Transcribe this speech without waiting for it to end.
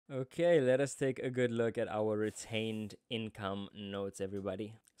Okay, let us take a good look at our retained income notes,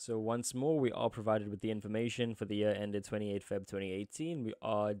 everybody. So once more, we are provided with the information for the year ended 28 Feb 2018. We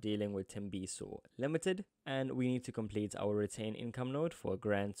are dealing with Tembiso Limited, and we need to complete our retained income note for a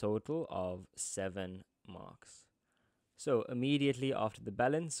grand total of 7 marks. So immediately after the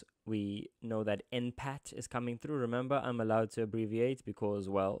balance, we know that NPAT is coming through. Remember, I'm allowed to abbreviate because,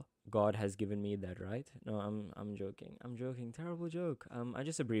 well, God has given me that right. No, I'm joking. I'm joking. Terrible joke. I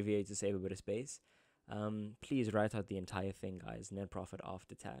just abbreviate to save a bit of space. Please write out the entire thing, guys. Net profit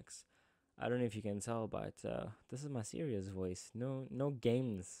after tax. I don't know if you can tell, but this is my serious voice. No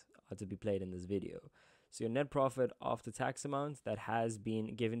games are to be played in this video. So your net profit after tax amount that has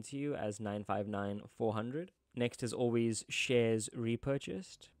been given to you as 959,400. Next is always shares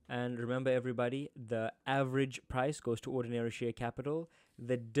repurchased. And remember, everybody, the average price goes to ordinary share capital.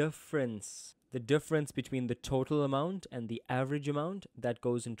 The difference between the total amount and the average amount, that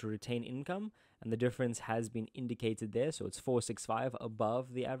goes into retained income. And the difference has been indicated there. So it's 465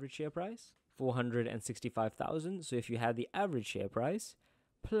 above the average share price, 465,000. So if you had the average share price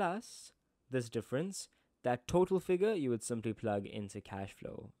plus this difference, that total figure you would simply plug into cash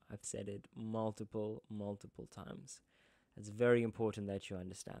flow. I've said it multiple times. It's very important that you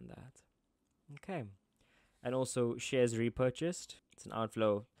understand that. Okay. And also shares repurchased. It's an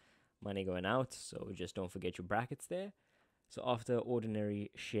outflow, money going out, so just don't forget your brackets there. So after ordinary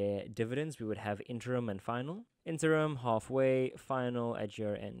share dividends, we would have interim and final. Interim, halfway, final at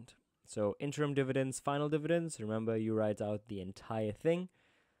year end. So interim dividends, final dividends, remember you write out the entire thing.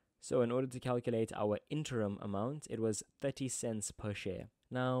 So in order to calculate our interim amount, it was 30 cents per share.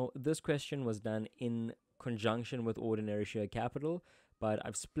 Now, this question was done in conjunction with ordinary share capital, but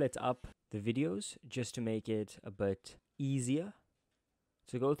I've split up the videos just to make it a bit easier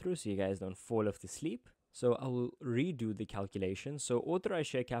to go through so you guys don't fall off to sleep. So I will redo the calculation. So authorized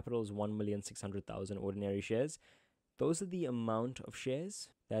share capital is 1,600,000 ordinary shares. Those are the amount of shares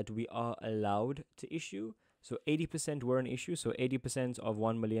that we are allowed to issue. So 80% were an issue. So 80% of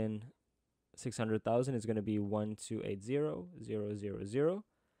 1,600,000 is going to be 1,280,000.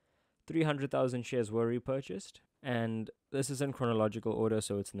 300,000 shares were repurchased. And this is in chronological order,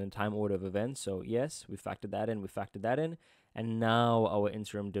 so it's in the time order of events. So yes, we factored that in. And now our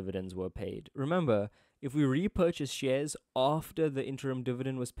interim dividends were paid. Remember, if we repurchase shares after the interim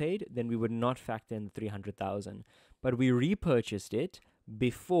dividend was paid, then we would not factor in the 300,000. But we repurchased it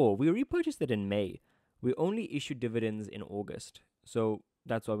before. We repurchased it in May. We only issued dividends in August. So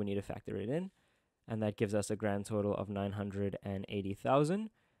that's why we need to factor it in. And that gives us a grand total of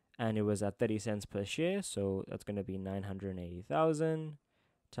 980,000. And it was at 30 cents per share. So that's going to be 980,000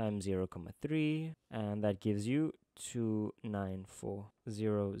 times 0.3. And that gives you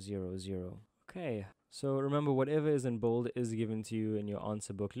 294,000. Okay. So remember, whatever is in bold is given to you in your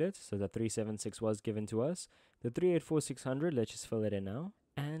answer booklet. So the 376 was given to us. The 384,600, let's just fill it in now.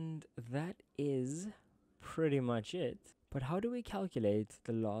 And that is pretty much it. But how do we calculate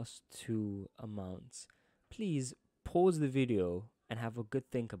the last two amounts? Please pause the video and have a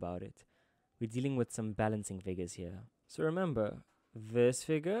good think about it. We're dealing with some balancing figures here. So remember, this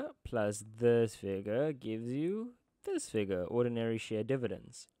figure plus this figure gives you this figure, ordinary share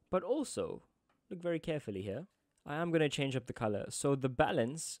dividends. But also, look very carefully here. I am going to change up the color. So the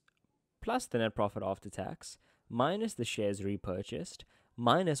balance plus the net profit after tax minus the shares repurchased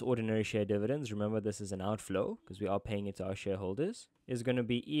minus ordinary share dividends, remember this is an outflow because we are paying it to our shareholders, is going to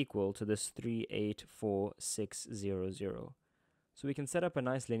be equal to this 384,600. So we can set up a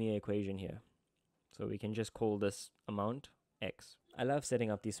nice linear equation here. So we can just call this amount x. I love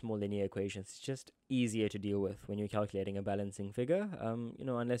setting up these small linear equations. It's just easier to deal with when you're calculating a balancing figure.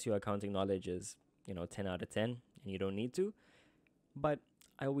 Unless your accounting knowledge is, 10 out of 10 and you don't need to. But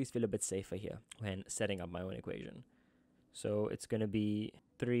I always feel a bit safer here when setting up my own equation. So it's going to be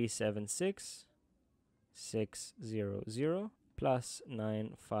 376,600 plus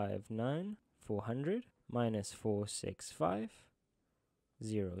 959,400 minus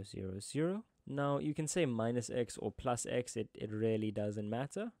 465,000. Now you can say minus x or plus x. It really doesn't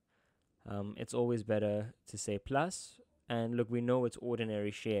matter. It's always better to say plus. And look, we know it's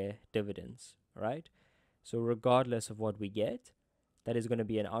ordinary share dividends, right? So regardless of what we get, that is going to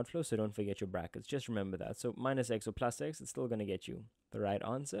be an outflow, so don't forget your brackets. Just remember that. So minus x or plus x, it's still going to get you the right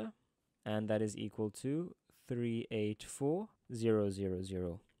answer. And that is equal to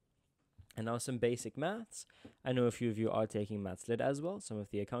 384,000. And now some basic maths. I know a few of you are taking Maths Lit as well, some of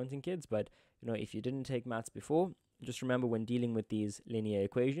the accounting kids. But, if you didn't take maths before, just remember when dealing with these linear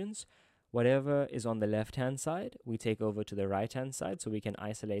equations, whatever is on the left-hand side, we take over to the right-hand side so we can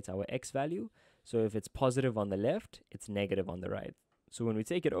isolate our x value. So if it's positive on the left, it's negative on the right. So when we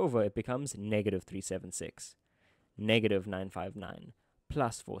take it over, it becomes negative 376, negative 959,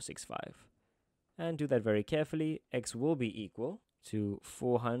 plus 465. And do that very carefully. X will be equal to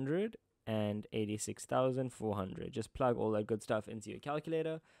 486,400. Just plug all that good stuff into your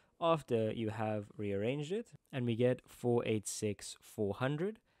calculator after you have rearranged it, and we get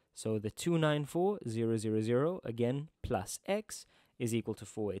 486,400. So the 294,000 again plus X is equal to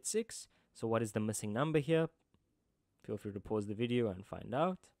 486. So what is the missing number here? Feel free to pause the video and find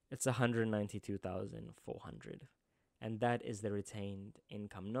out. It's 192,400. And that is the retained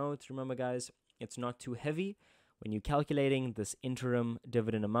income note. Remember, guys, it's not too heavy. When you're calculating this interim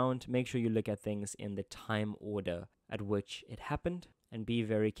dividend amount, make sure you look at things in the time order at which it happened, and be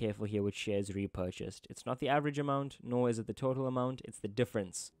very careful here with shares repurchased. It's not the average amount, nor is it the total amount, it's the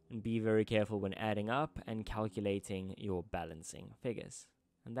difference. And be very careful when adding up and calculating your balancing figures.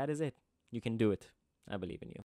 And that is it. You can do it. I believe in you.